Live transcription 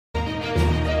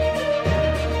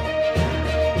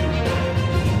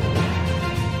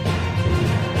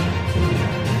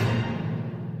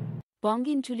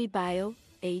Bongi Ntuli bio,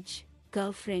 age,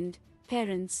 girlfriend,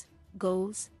 parents,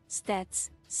 goals, stats,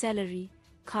 salary,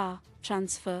 car,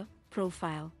 transfer,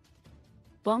 profile.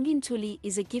 Bongi Ntuli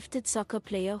is a gifted soccer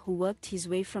player who worked his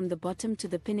way from the bottom to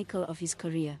the pinnacle of his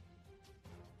career.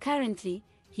 Currently,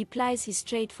 he plies his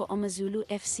trade for AmaZulu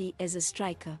F.C. as a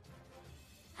striker.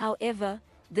 However,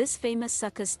 this famous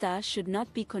soccer star should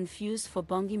not be confused for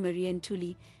Bongi Maria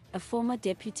Ntuli, a former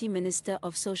Deputy Minister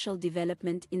of Social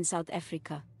Development in South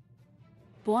Africa.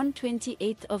 Born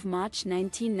 28 March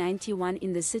 1991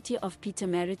 in the city of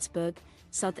Pietermaritzburg,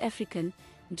 South African,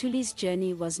 Ntuli's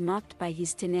journey was marked by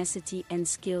his tenacity and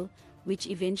skill, which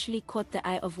eventually caught the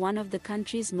eye of one of the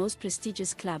country's most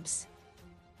prestigious clubs,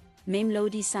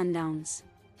 Mamelodi Sundowns.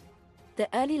 The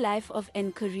early life of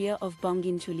and career of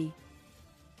Bongi Ntuli.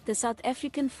 The South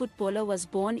African footballer was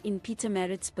born in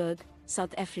Pietermaritzburg,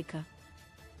 South Africa.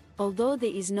 Although there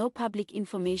is no public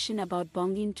information about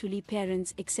Bongi Ntuli's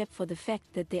parents except for the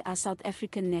fact that they are South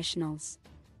African nationals,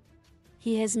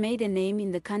 he has made a name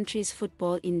in the country's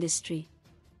football industry.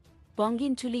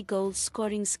 Bongi Ntuli's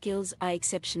goal-scoring skills are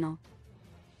exceptional.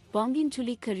 Bongi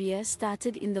Ntuli's career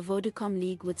started in the Vodacom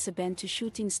League with Sabantu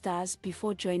Shooting Stars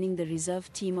before joining the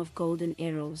reserve team of Golden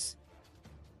Arrows.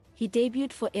 He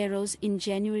debuted for Arrows in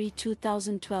January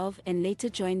 2012 and later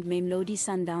joined Mamelodi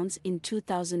Sundowns in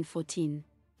 2014.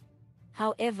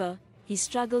 However, he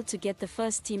struggled to get the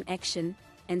first team action,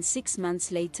 and 6 months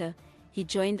later, he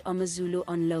joined AmaZulu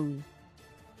on loan.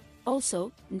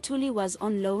 Also, Ntuli was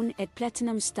on loan at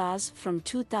Platinum Stars from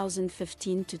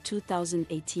 2015 to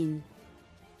 2018.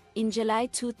 In July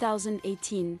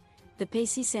 2018, the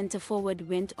pacey centre-forward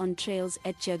went on trials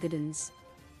at Jurgens.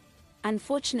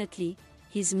 Unfortunately,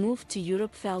 his move to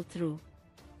Europe fell through.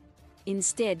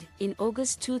 Instead, in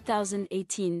August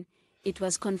 2018, it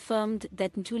was confirmed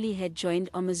that Ntuli had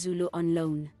joined AmaZulu on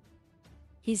loan.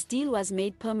 His deal was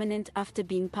made permanent after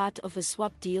being part of a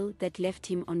swap deal that left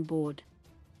him on board.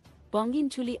 Bongi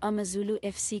Ntuli AmaZulu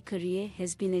F.C. career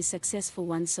has been a successful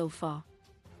one so far.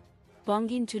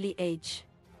 Bongi Ntuli age.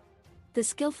 The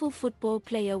skillful football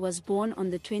player was born on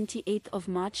the 28th of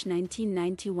March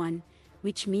 1991,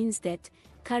 which means that,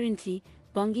 currently,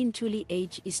 Bongi Ntuli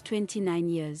age is 29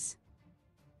 years.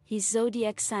 His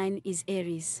zodiac sign is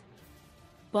Aries.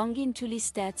 Bongi Ntuli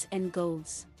stats and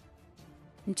goals.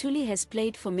 Ntuli has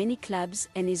played for many clubs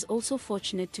and is also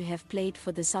fortunate to have played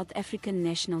for the South African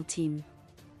national team.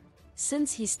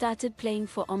 Since he started playing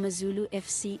for AmaZulu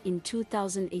F.C. in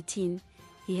 2018,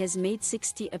 he has made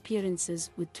 60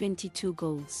 appearances with 22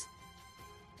 goals.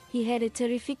 He had a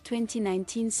terrific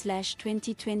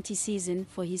 2019/2020 season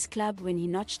for his club when he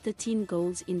notched 13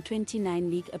 goals in 29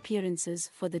 league appearances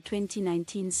for the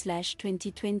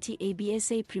 2019/2020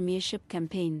 ABSA Premiership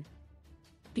campaign.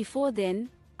 Before then,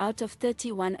 out of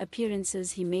 31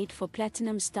 appearances he made for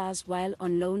Platinum Stars while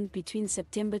on loan between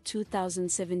September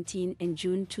 2017 and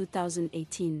June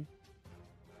 2018.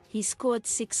 He scored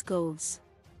 6 goals.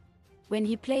 When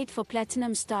he played for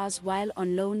Platinum Stars while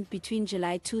on loan between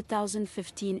July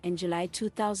 2015 and July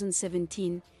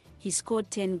 2017, he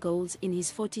scored 10 goals in his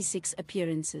 46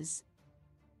 appearances.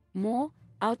 More,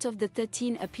 out of the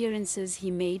 13 appearances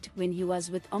he made when he was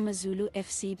with AmaZulu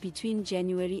F.C. between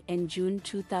January and June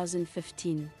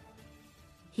 2015.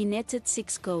 He netted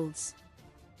 6 goals.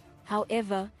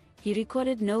 However, he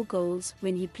recorded no goals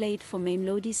when he played for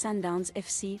Mamelodi Sundowns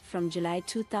FC from July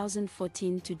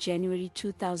 2014 to January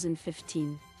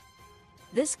 2015.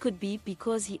 This could be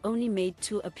because he only made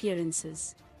 2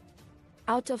 appearances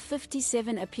out of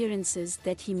 57 appearances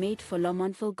that he made for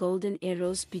Lomontville Golden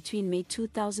Arrows between May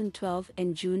 2012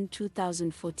 and June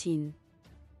 2014.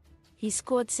 He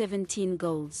scored 17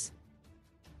 goals.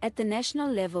 At the national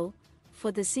level,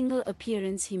 for the single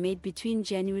appearance he made between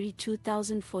January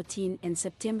 2014 and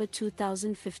September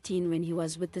 2015 when he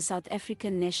was with the South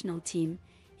African national team,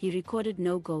 he recorded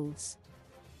no goals.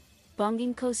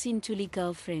 Bongi Ntuli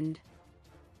girlfriend.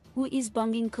 Who is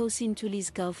Bongi Ntuli's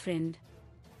girlfriend?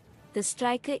 The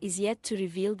striker is yet to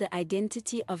reveal the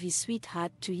identity of his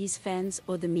sweetheart to his fans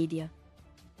or the media.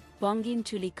 Bongi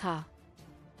Ntuli car.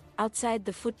 Outside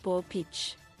the football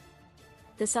pitch.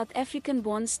 The South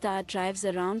African-born star drives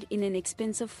around in an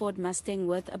expensive Ford Mustang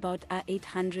worth about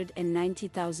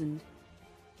 $890,000.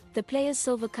 The player's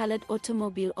silver-colored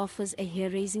automobile offers a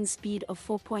hair-raising speed of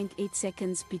 4.8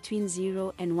 seconds between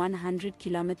 0 and 100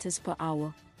 km per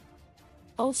hour.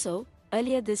 Also,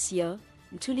 earlier this year,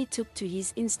 Ntuli took to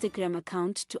his Instagram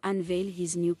account to unveil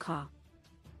his new car.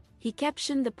 He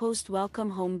captioned the post,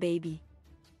 "Welcome home baby."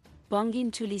 Bongi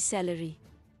Ntuli salary.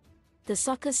 The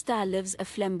soccer star lives a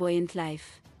flamboyant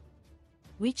life,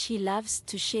 which he loves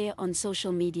to share on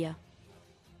social media.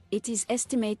 It is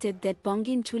estimated that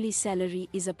Bongi Ntuli's salary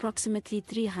is approximately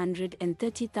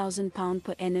 £330,000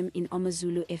 per annum in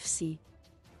AmaZulu FC.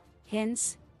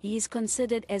 Hence, he is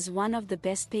considered as one of the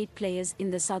best paid players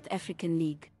in the South African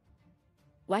League.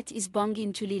 What is Bongi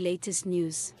Ntuli's latest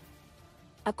news?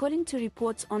 According to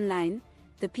reports online,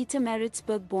 the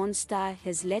Pietermaritzburg-born star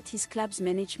has let his club's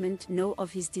management know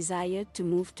of his desire to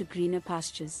move to greener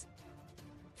pastures.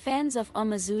 Fans of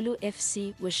AmaZulu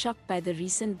FC were shocked by the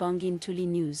recent Bongi Ntuli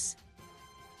news.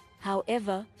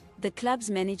 However, the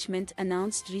club's management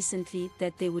announced recently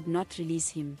that they would not release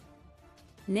him.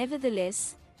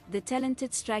 Nevertheless, the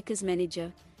talented striker's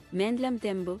manager, Mandla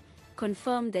Mthembu,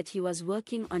 confirmed that he was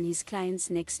working on his client's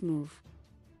next move.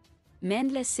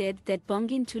 Mandla said that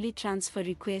Bongi Ntuli transfer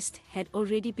request had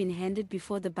already been handed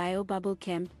before the bio-bubble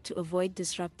camp to avoid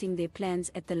disrupting their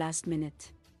plans at the last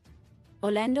minute.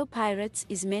 Orlando Pirates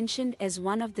is mentioned as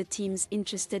one of the teams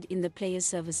interested in the player's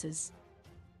services.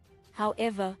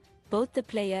 However, both the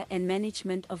player and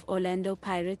management of Orlando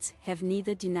Pirates have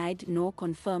neither denied nor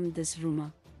confirmed this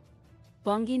rumor.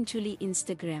 Bongi Ntuli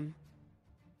Instagram.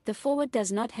 The forward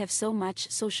does not have so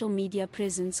much social media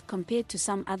presence compared to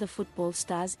some other football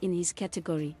stars in his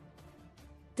category.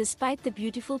 Despite the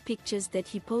beautiful pictures that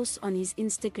he posts on his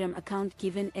Instagram account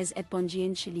given as @Bongi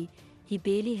Ntuli, he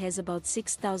barely has about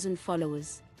 6,000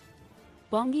 followers.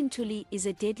 Bongi Ntuli is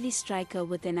a deadly striker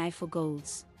with an eye for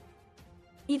goals.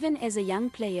 Even as a young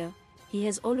player, he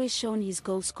has always shown his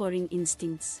goal-scoring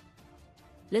instincts.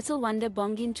 Little wonder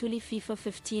Bongi Ntuli's FIFA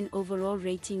 15 overall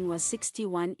rating was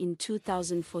 61 in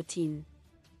 2014.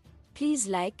 Please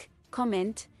like,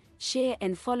 comment, share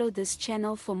and follow this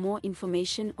channel for more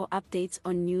information or updates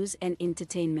on news and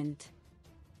entertainment.